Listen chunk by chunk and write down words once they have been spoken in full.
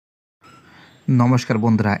নমস্কার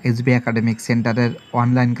বন্ধুরা, SB academic সেন্টারের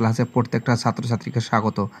অনলাইন ক্লাসে প্রত্যেকটা ছাত্রছাত্রীকে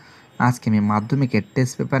স্বাগত। আজকে আমি মাধ্যমিকের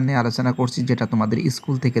টেস্ট পেপার নিয়ে আলোচনা করছি, যেটা তোমাদের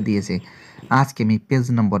স্কুল থেকে দিয়েছে। আজকে আমি পেজ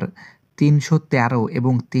নম্বর 313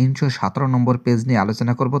 এবং 317 নম্বর পেজ নিয়ে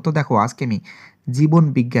আলোচনা করব। তো দেখো, আজকে আমি জীবন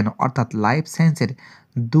বিজ্ঞান অর্থাৎ লাইফ সায়েন্সের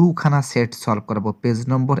দুখানা সেট সলভ করব, পেজ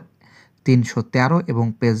নম্বর 313 এবং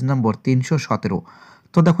পেজ নম্বর 317।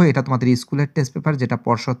 তো দেখো, এটা তোমাদের স্কুলের টেস্ট পেপার, যেটা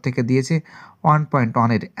পর্ষদ থেকে দিয়েছে।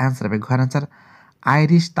 1.1-এর অ্যান্সার হবে ঘর অ্যান্সার।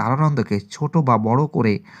 আইরিশ তারারন্ধ্রকে ছোট বা বড়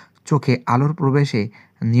করে চোখে আলোর প্রবেশে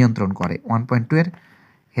নিয়ন্ত্রণ করে।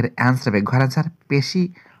 1.2-এর অ্যান্সার হবে ঘর অ্যান্সার পেশি,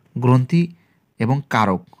 গ্রন্থি এবং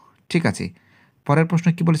কারক। ঠিক আছে, পরের প্রশ্ন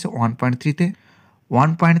কি বলেছে 1.3-তে।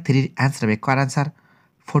 1.3-এর অ্যান্সার হবে কার অ্যান্সার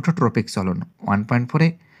ফটোট্রপিক চলন। 1.4-এ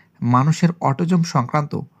মানুষের অটিজম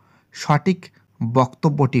সংক্রান্ত সঠিক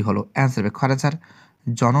বক্তব্যটি হলো অ্যান্সার হবে কার অ্যান্সার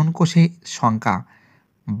জননকোষে সংখ্যা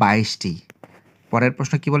 22টি। পরের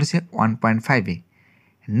প্রশ্ন কি বলেছে 1.5-এ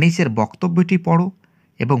নিচের বক্তব্যটি পড়ো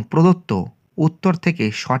এবং প্রদত্ত উত্তর থেকে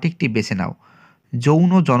সঠিকটি বেছে নাও।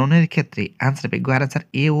 যৌন জননের ক্ষেত্রে অ্যান্সার হবে গয়ের অ্যান্সার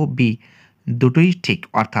এ ও বি দুটোই ঠিক,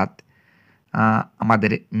 অর্থাৎ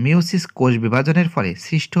আমাদের মিওসিস কোষ বিভাজনের ফলে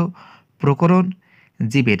সৃষ্ট প্রকরণ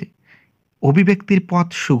জীবের অভিব্যক্তির পথ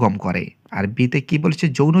সুগম করে। আর বিতে কি বলেছে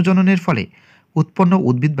যৌন জননের ফলে উৎপন্ন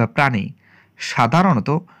উদ্ভিদ বা প্রাণী সাধারণত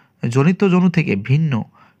জনিত যৌন থেকে ভিন্ন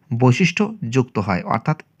বৈশিষ্ট্য যুক্ত হয়,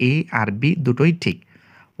 অর্থাৎ এ আর বি দুটোই ঠিক।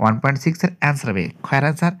 1.6-এর অ্যান্সার হবে খয়ের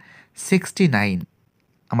অ্যান্সার 69।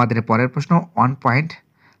 আমাদের পরের প্রশ্ন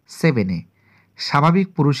 1.7-এ স্বাভাবিক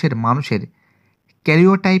পুরুষের মানুষের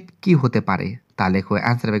ক্যারিওটাইপ কি হতে পারে তা লেখো।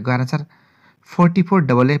 অ্যান্সার হবে গয়ের অ্যান্সার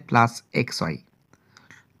 44AA প্লাস XY।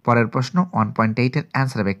 পরের প্রশ্ন 1.8-এর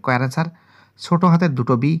অ্যান্সার হবে কয়ের অ্যান্সার ছোটো হাতের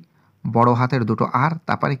দুটো বি, বড় হাতের দুটো আর।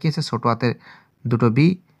 তারপরে কি আছে ছোটো হাতের দুটো বি,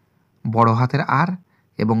 বড় হাতের আর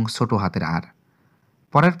এবং ছোটো হাতের আর।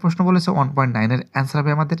 পরের প্রশ্ন বলেছে 1.9-এর অ্যান্সার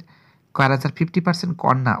হবে আমাদের কয়ের অ্যান্সার 50%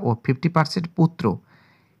 কন্যা ও 50% পুত্র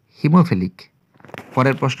হিমোফিলিক।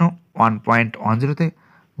 পরের প্রশ্ন 1.10-তে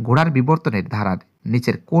ঘোড়ার বিবর্তনের ধারার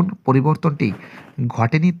নিচের কোন পরিবর্তনটি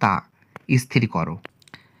ঘটেনি তা স্থির করো।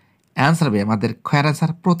 অ্যান্সার হবে আমাদের খয়ের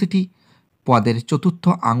অ্যান্সার প্রতিটি পদের চতুর্থ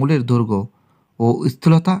আঙুলের দৈর্ঘ্য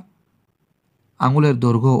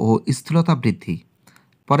ও স্থূলতা বৃদ্ধি।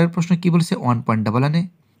 পরের প্রশ্ন কি বলেছে 1.11-এ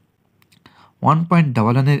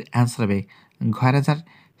 1.11-এর অ্যান্সার হবে ঘয়ের অ্যান্সার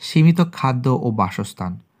সীমিত খাদ্য ও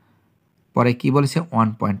বাসস্থান। পরে কি বলেছে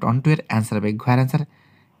 1.12-এর অ্যান্সার হবে ঘয়ের অ্যান্সার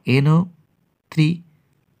NO3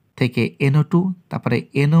 থেকে NO2, তারপরে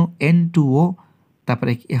N2O,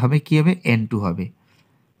 তারপরে হবে কি হবে N2 হবে।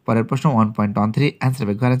 পরের প্রশ্ন 1.13 অ্যান্সার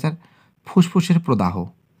হবে ঘয়ের অ্যান্সার ফুসফুসের প্রদাহ।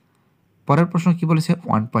 পরের প্রশ্ন কি বলেছে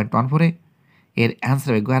 1.14-এ এর অ্যান্সার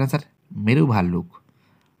হবে ঘয়ের অ্যান্সার মেরু ভাল্লুক।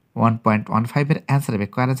 1.15-এর অ্যান্সার হবে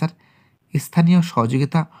ঘয়ের অ্যান্সার স্থানীয়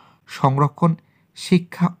সহযোগিতা, সংরক্ষণ,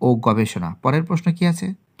 শিক্ষা ও গবেষণা। পরের প্রশ্ন কি আছে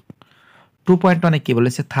 2.1-এ কি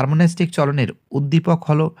বলেছে থার্মোস্ট্যাটিক চলনের উদ্দীপক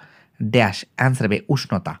হলো ড্যাশ। অ্যান্সার হবে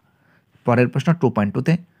উষ্ণতা। পরের প্রশ্ন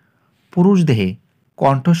 2.2-তে পুরুষ দেহে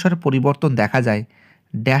কণ্ঠস্বর পরিবর্তন দেখা যায়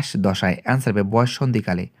ড্যাশ দশায়। অ্যান্সার হবে বয়স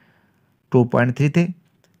সন্ধিকালে। 2.3-তে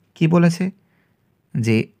কি বলেছে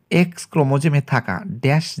যে এক্স ক্রোমোজোমে থাকা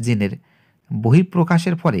ড্যাশ জিনের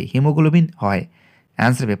বহিঃপ্রকাশের ফলে হিমোগ্লোবিন হয়।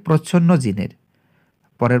 অ্যান্সার হবে প্রচ্ছন্ন জিনের।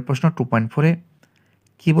 পরের প্রশ্ন 2.4-এ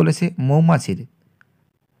কি বলেছে মৌমাছির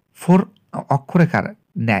 4 অক্ষরেখার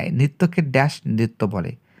ন্যায় নৃত্যকে ড্যাশ নৃত্য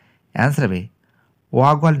বলে। অ্যান্সার হবে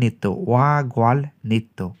ওয়াগল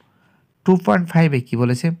নৃত্য। 2.5-এ কি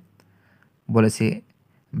বলেছে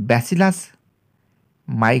ব্যাসিলাস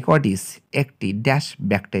মাইকোডিস একটি ড্যাশ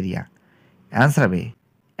ব্যাকটেরিয়া। অ্যান্সার হবে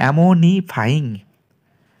অ্যামোনিফাইং।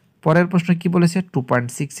 পরের প্রশ্ন কি বলেছে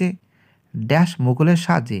 2.6-এ ড্যাশ মুঘলের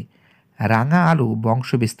সাহায্যে রাঙা আলু বংশ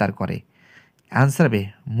বিস্তার করে। অ্যান্সার হবে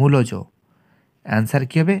মূলজ। অ্যান্সার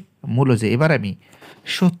কী হবে মূলজ। এবার আমি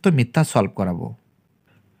সত্য মিথ্যা সলভ করাবো।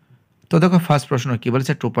 তো দেখো ফার্স্ট প্রশ্ন কি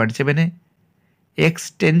বলেছে 2.7-এ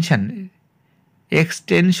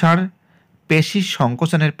এক্সটেনশন পেশির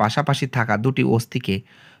সংকোচনের পাশাপাশি থাকা দুটি অস্থিকে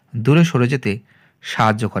দূরে সরে যেতে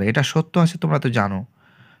সাহায্য করে। এটা সত্য আছে, তোমরা তো জানো।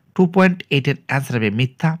 2.8-এর অ্যান্সার হবে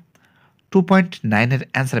মিথ্যা। 2.9-এর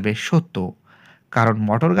অ্যান্সার হবে সত্য, কারণ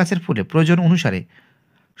মটর গাছের ফুলে প্রয়োজন অনুসারে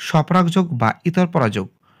স্বপরাগযোগ বা ইতর পরাগযোগ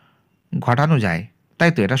ঘটানো যায়,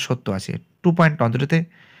 তাই তো এটা সত্য আছে। 2.15-তে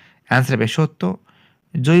অ্যান্সার হবে সত্য।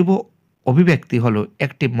 জৈব অভিব্যক্তি হলো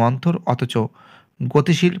একটি মন্থর অথচ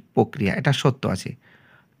গতিশীল প্রক্রিয়া, এটা সত্য আছে।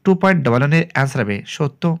 2.11-এর অ্যান্সার হবে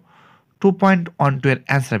সত্য। 2.12-এর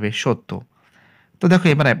অ্যান্সার হবে সত্য। তো দেখো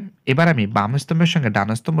এবার আমি বাম স্তম্ভের সঙ্গে ডান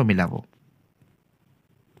স্তম্ভ মিলাবো।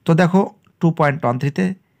 তো দেখো 2.13-তে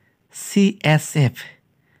CSF,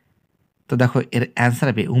 তো দেখো এর অ্যান্সার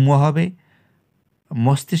হবে উম হবে।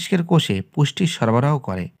 মস্তিষ্কের কোষে পুষ্টি সরবরাহ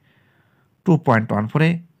করে।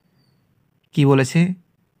 2.14 কি বলেছে,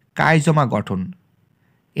 কাইজমা গঠন,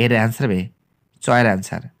 এর অ্যান্সার হবে চয়ের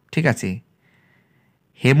অ্যান্সার। ঠিক আছে,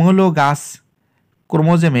 হেমোলোগাস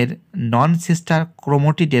ক্রোমোজোমের নন সিস্টার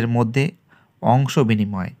ক্রোমোটিডের মধ্যে অংশ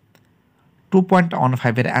বিনিময়।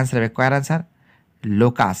 2.15 অ্যান্সার হবে কয়ের অ্যান্সার,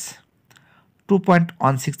 লোকাস।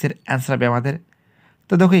 2.16 অ্যান্সার হবে আমাদের,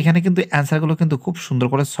 তো দেখো এখানে কিন্তু অ্যান্সারগুলো কিন্তু খুব সুন্দর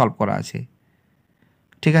করে সলভ করা আছে।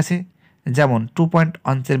 ঠিক আছে, যেমন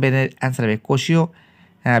 2.17 অ্যান্সার হবে কোষীয়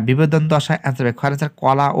বিভেদন দশা, অ্যান্সার হবে কয়ের অ্যান্সার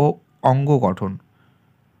কলা ও অঙ্গ গঠন।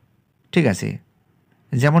 ঠিক আছে,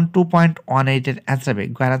 যেমন 2.18 অ্যান্সার হবে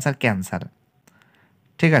কয়ের অ্যান্সার ক্যান্সার।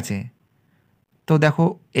 ঠিক আছে, তো দেখো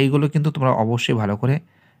এইগুলো কিন্তু তোমরা অবশ্যই ভালো করে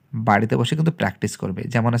বাড়িতে বসে কিন্তু প্র্যাকটিস করবে।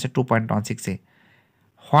 যেমন আছে 2.16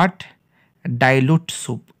 হোয়াট ডাইলুট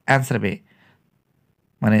স্যুপ, অ্যান্সার হবে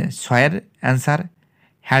মানে ছয়ের অ্যান্সার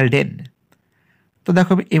হ্যালডেন। তো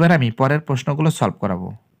দেখো এবার আমি পরের প্রশ্নগুলো সলভ করাবো।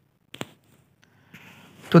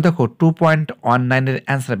 তো দেখো 2.19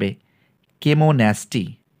 অ্যান্সার হবে কেমোন্যাস্টি।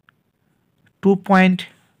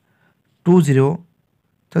 2.20,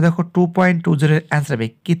 তো দেখো 2.20 অ্যান্সার হবে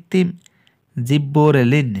কৃত্রিম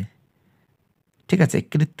জিব্বোরেলিন। ঠিক আছে,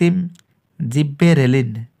 কৃত্রিম জিব্বেরেলিন।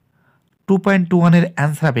 2.21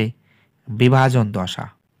 অ্যান্সার হবে বিভাজন দশা।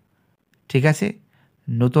 ঠিক আছে,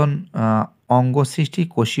 নতুন অঙ্গ সৃষ্টি,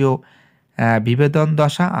 কোষীয় বিভেদন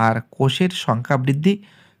দশা, আর কোষের সংখ্যা বৃদ্ধি,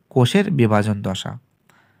 কোষের বিভাজন দশা।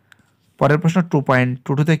 পরের প্রশ্ন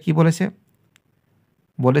 2.22 কি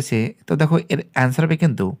বলেছে, তো দেখো এর অ্যান্সার হবে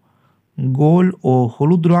কিন্তু গোল ও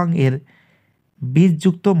হলুদ রং এর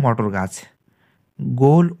বীজযুক্ত মটর গাছ।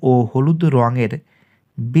 গোল ও হলুদ রঙের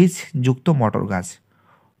বীজযুক্ত মটর গাছ।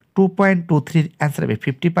 2.23 অ্যান্সার হবে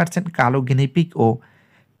 50% কালো গিনিপিগ ও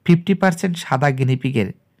 50% সাদা গিনিপিগের।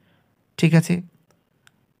 ঠিক আছে,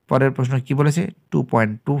 পরের প্রশ্ন কি বলেছে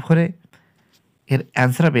 2.24 এর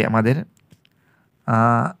অ্যান্সার হবে আমাদের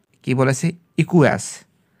কি বলেছে ইকুয়াস।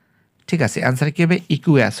 ঠিক আছে, অ্যান্সার কি হবে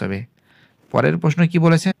ইকুয়াস হবে। পরের প্রশ্ন কি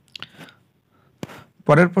বলেছে,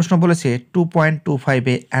 পরের প্রশ্ন বলেছে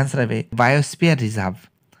 2.25 অ্যান্সার হবে বায়োস্ফিয়ার রিজার্ভ।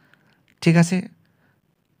 ঠিক আছে,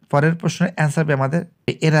 পরের প্রশ্নের অ্যান্সার হবে আমাদের,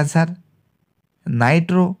 এর অ্যান্সার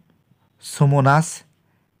নাইট্রোসোমোনাস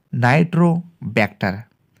নাইট্রোব্যাক্টার।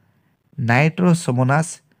 নাইট্রোসোমোনাস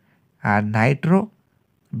আর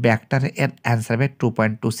নাইট্রোব্যাক্টার এর অ্যান্সার হবে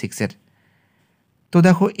 2.26 তো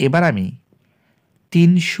দেখো এবার আমি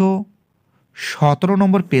 317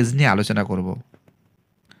 নম্বর পেজ নিয়ে আলোচনা করব।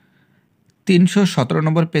 317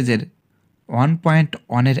 নম্বর পেজের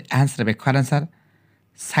 1.1 অ্যান্সার হবে খর অ্যান্সার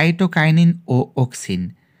সাইটোকাইনিন ও অক্সিন।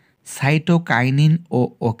 সাইটোকাইনিন ও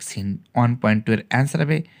অক্সিন। 1.2 অ্যান্সার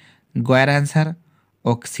হবে গয়ের অ্যান্সার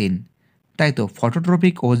অক্সিন। তাই তো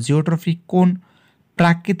ফটোট্রপিক ও জিওট্রপিক কোন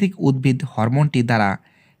প্রাকৃতিক উদ্ভিদ হরমোনটি দ্বারা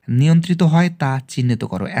নিয়ন্ত্রিত হয় তা চিহ্নিত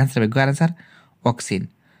করো, অ্যান্সার হবে গয়ের অ্যান্সার অক্সিন।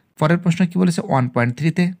 পরের প্রশ্ন কি বলেছে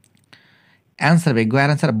 1.3 অ্যান্সার হবে গয়ের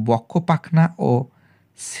অ্যান্সার বক্ষ পাখনা ও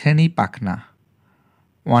শ্রেণী পাখনা।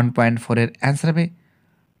 1.4 অ্যান্সার হবে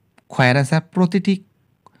ক্ষয়ের অ্যান্সার প্রতিটি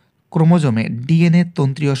ক্রোমোজোমে ডিএনএ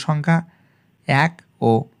তন্ত্রীয় সংখ্যা 1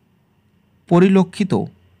 ও পরিলক্ষিত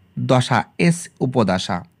দশা এস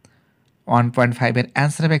উপদশা। 1.5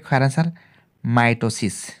 অ্যান্সার হবে ক্ষয়ের অ্যান্সার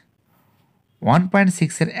মাইটোসিস।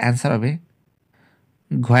 1.6 অ্যান্সার হবে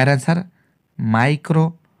ঘয়ের অ্যান্সার মাইক্রো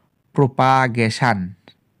প্রোপাগেশন।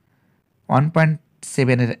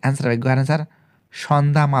 1.7 অ্যান্সার হবে ঘয়ের অ্যান্সার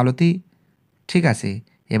সন্ধ্যা মালতী। ঠিক আছে,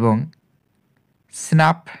 এবং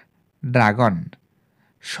স্ন্যাপ ড্রাগন।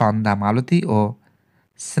 সন্ধ্যা মালতী ও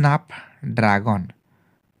স্ন্যাপ ড্রাগন।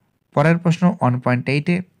 পরের প্রশ্ন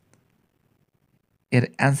 1.8 এর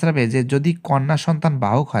অ্যান্সার হবে যে যদি কন্যা সন্তান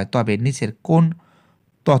বাহক হয় তবে নিচের কোন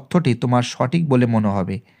তথ্যটি তোমার সঠিক বলে মনে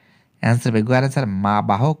হবে, অ্যান্সার হবে গয়ের অ্যান্সার মা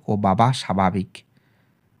বাহক ও বাবা স্বাভাবিক।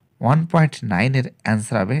 1.9 এর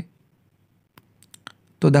অ্যান্সার হবে,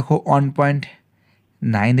 তো দেখো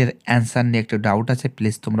 1.9 এর অ্যান্সার নিয়ে একটু ডাউট আছে,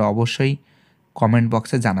 প্লিজ তোমরা অবশ্যই কমেন্ট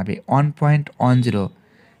বক্সে জানাবে। 1.10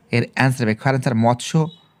 এর অ্যান্সার হবে খয়ের অ্যান্সার মৎস্য,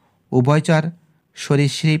 উভয়চর,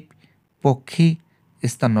 সরীসৃপ, পক্ষী,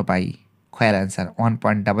 স্তন্যপায়ী। খয়ের অ্যান্সার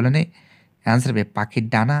 1.11 অ্যান্সার হবে পাখির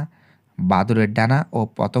ডানা, বাদুড়ের ডানা ও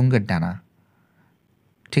পতঙ্গের ডানা।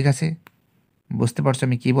 ঠিক আছে, বুঝতে পারছো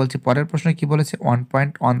আমি কি বলছি। পরের প্রশ্ন কি বলেছে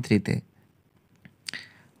 1.13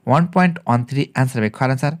 1.13 অ্যান্সার হবে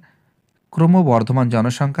খয়ের অ্যান্সার ক্রমবর্ধমান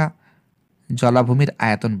জনসংখ্যা, জলাভূমির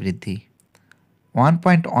আয়তন বৃদ্ধি।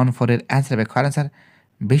 1.14 এর অ্যান্সার হবে খয়ের অ্যান্সার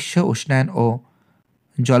বিশ্ব উষ্ণায়ন ও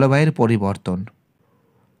জলবায়ুর পরিবর্তন।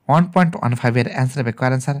 1.15 এর অ্যান্সার হবে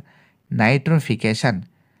খয়ের অ্যান্সার নাইট্রিফিকেশন।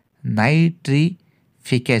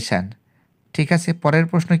 নাইট্রিফিকেশন। ঠিক আছে, পরের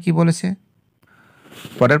প্রশ্ন কি বলেছে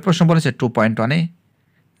পরের প্রশ্ন বলেছে 2.1-এ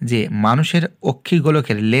যে মানুষের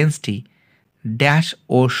অক্ষিগোলকের লেন্সটি ড্যাশ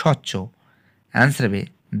ও স্বচ্ছ। অ্যান্সার হবে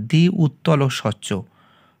দ্বি উত্তল ও স্বচ্ছ।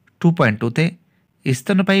 2.2-তে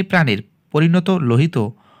স্তন্যপায়ী প্রাণীর পরিণত লোহিত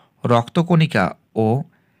রক্তকণিকা ও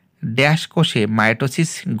ড্যাশ কোষে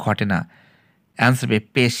মাইটোসিস ঘটে না। অ্যান্সার হবে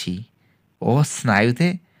পেশি ও স্নায়ুতে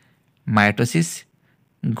মাইটোসিস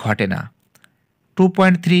ঘটে না।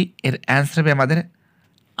 2.3 এর অ্যান্সার হবে আমাদের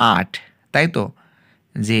 8, তাই তো,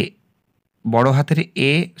 যে বড় হাতের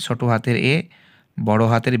এ, ছোট হাতের এ, বড়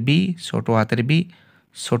হাতের বি, ছোট হাতের বি,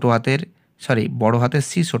 বড় হাতের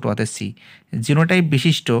সি, ছোট হাতের সি, জিনোটাইপ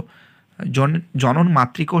বিশিষ্ট জনন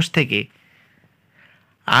মাতৃকোষ থেকে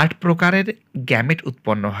 8 প্রকারের গ্যামেট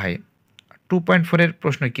উৎপন্ন হয়। 2.4-এর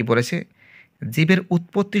প্রশ্ন কি বলেছে? জীবের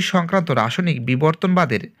উৎপত্তি সংক্রান্ত রাসায়নিক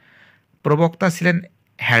বিবর্তনবাদের প্রবক্তা ছিলেন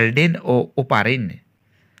হ্যালডেন ও ওপারিন।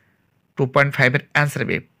 2.5-এর অ্যান্সার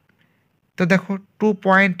হবে, তো দেখো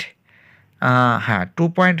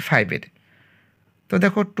 2.5-এর, তো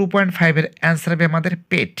দেখো 2.5-এর অ্যান্সার হবে আমাদের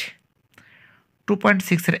পেট।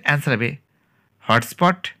 2.6-এর অ্যান্সার হবে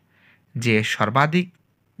হটস্পট, যে সর্বাধিক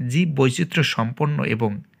জীব বৈচিত্র্য সম্পন্ন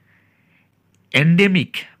এবং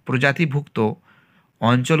এন্ডেমিক প্রজাতিভুক্ত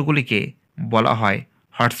অঞ্চলগুলিকে বলা হয়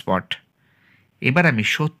হটস্পট। এবার আমি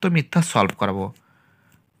সত্য মিথ্যা সলভ করাবো।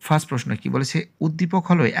 ফার্স্ট প্রশ্ন কি বলেছে? উদ্দীপক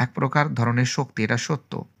হলো এক প্রকার ধরনের শক্তি, এটা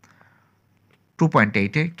সত্য।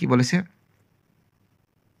 2.8-এ কি বলেছে?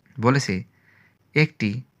 বলেছে একটি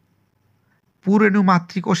পুরেণু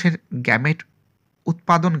মাতৃকোষের গ্যামেট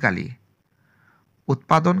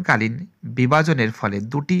উৎপাদনকালীন বিভাজনের ফলে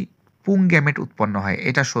দুটি পুং গ্যামেট উৎপন্ন হয়,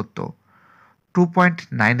 এটা সত্য।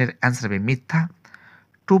 2.9-এর অ্যান্সার হবে মিথ্যা।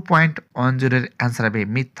 2.10-এর অ্যান্সার হবে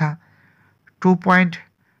মিথ্যা।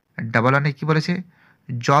 2.11-এ কি বলেছে?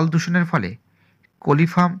 জল দূষণের ফলে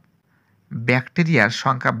কোলিফর্ম ব্যাকটেরিয়ার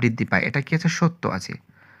সংখ্যা বৃদ্ধি পায়, এটা কি আছে? সত্য আছে।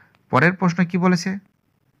 পরের প্রশ্ন কি বলেছে?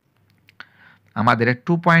 আমাদের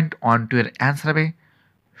 2.12-এর অ্যান্সার হবে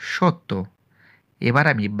সত্য। এবার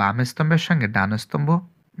আমি বাম স্তম্ভের সঙ্গে ডান স্তম্ভ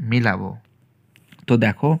মিলাবো। তো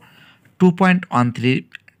দেখো 2.13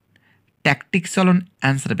 ট্যাকটিক চলন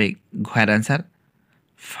অ্যান্সার হবে ঘয়ের অ্যান্সার।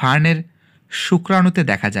 ফার্নের শুক্রাণুতে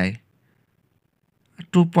দেখা যায়।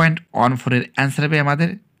 2.14-এর অ্যান্সার হবে আমাদের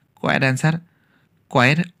কয়ের অ্যান্সার।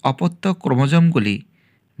 কয়ের অপত্য ক্রোমোজোমগুলি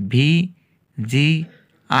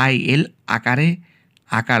VGIL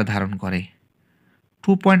আকার ধারণ করে।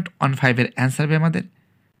 2.15-এর অ্যান্সার হবে আমাদের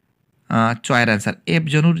চয়ের অ্যান্সার। এফ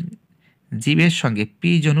জনুর জীবের সঙ্গে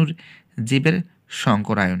পি জনুর জীবের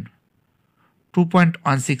সংকরায়ন।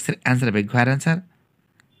 2.16-এর অ্যান্সার হবে ঘয়ের অ্যান্সার।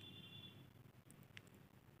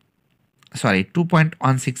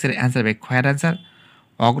 2.16-এর অ্যান্সার হবে খয়ের অ্যান্সার।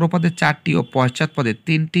 অগ্রপদে 4টি ও পশ্চাৎ পদে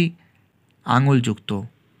 3টি আঙুলযুক্ত।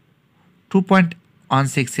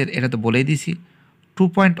 2.16-এর এটা তো বলেই দিছি।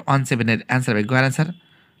 2.17-এর অ্যান্সার হবে গয়ের অ্যান্সার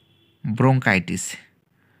ব্রোঙ্কাইটিস।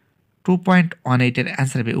 2.18-এর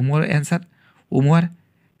অ্যান্সার হবে উমর অ্যান্সার। উমর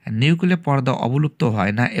নিউক্লিয়ার পর্দা অবলুপ্ত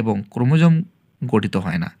হয় না এবং ক্রোমোজোম গঠিত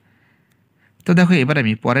হয় না। তো দেখো এবার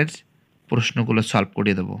আমি পরের প্রশ্নগুলো সলভ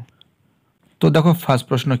করে দেবো। তো দেখো ফার্স্ট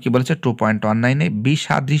প্রশ্ন কি বলেছে? 2.19-এ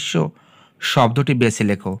বিসাদৃশ্য শব্দটি বেছে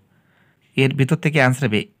লেখো। এর ভিতর থেকে অ্যান্সার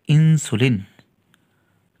হবে ইনসুলিন।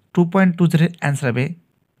 2.20-এর অ্যান্সার হবে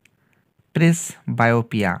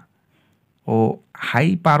প্রেসবায়োপিয়া ও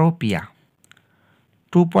হাইপারোপিয়া।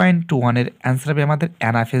 2.21-এর অ্যান্সার হবে আমাদের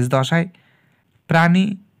অ্যানাফেজ দশায়। প্রাণী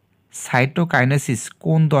সাইটোকাইনেসিস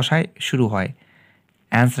কোন দশায় শুরু হয়?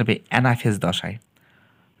 অ্যান্সার হবে অ্যানাফেজ দশায়।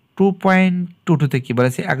 2.22-তে কি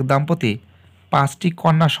বলেছে? এক দম্পতি 5টি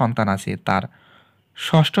কন্যা সন্তান আছে, তার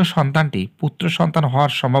ষষ্ঠ সন্তানটি পুত্র সন্তান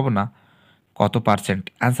হওয়ার সম্ভাবনা কত পার্সেন্ট?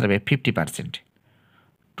 অ্যান্সার হবে 50%।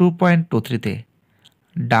 2.23-তে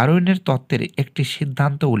ডারউইনের তত্ত্বের একটি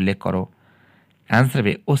সিদ্ধান্ত উল্লেখ করো। অ্যান্সার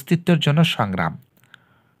হবে অস্তিত্বের জন্য সংগ্রাম।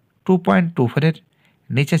 2.24-এর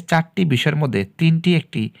নিচের 4টি বিষয়ের মধ্যে 3টি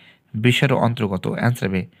একটি বিষয়ের অন্তর্গত। অ্যান্সার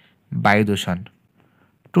হবে বায়ু দূষণ।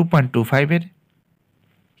 2.25-এর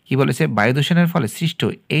কি বলেছে? বায়ু দূষণের ফলে সৃষ্ট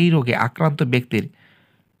এই রোগে আক্রান্ত ব্যক্তির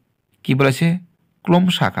কি বলেছে? ক্লোম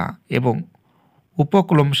শাখা এবং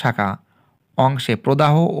উপক্লোম শাখা অংশে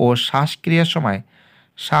প্রদাহ ও শ্বাসক্রিয়ার সময়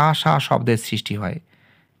সা সা শব্দের সৃষ্টি হয়।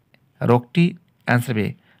 রোগটি অ্যান্সার হবে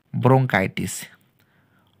ব্রোঙ্কাইটিস।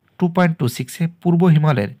 2.26-এ পূর্ব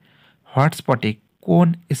হিমালয়ের হটস্পটে কোন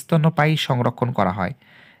স্তন্যপায়ী সংরক্ষণ করা হয়?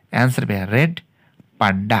 অ্যান্সার হবে রেড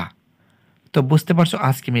পান্ডা। তো বুঝতে পারছো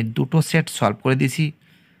আজকে আমি দুটো সেট সলভ করে দিয়েছি,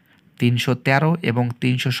 313 এবং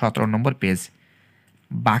 317 নম্বর পেজ।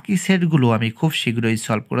 বাকি সেটগুলো আমি খুব শীঘ্রই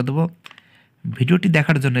সলভ করে দেবো। ভিডিওটি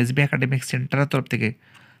দেখার জন্য এসবি একাডেমিক সেন্টারের তরফ থেকে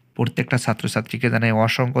প্রত্যেকটা ছাত্রছাত্রীকে জানাই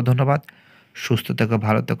অসংখ্য ধন্যবাদ। সুস্থ থেকো,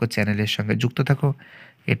 ভালো থেকো, চ্যানেলের সঙ্গে যুক্ত থাকো,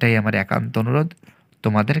 এটাই আমার একান্ত অনুরোধ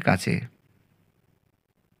তোমাদের কাছে।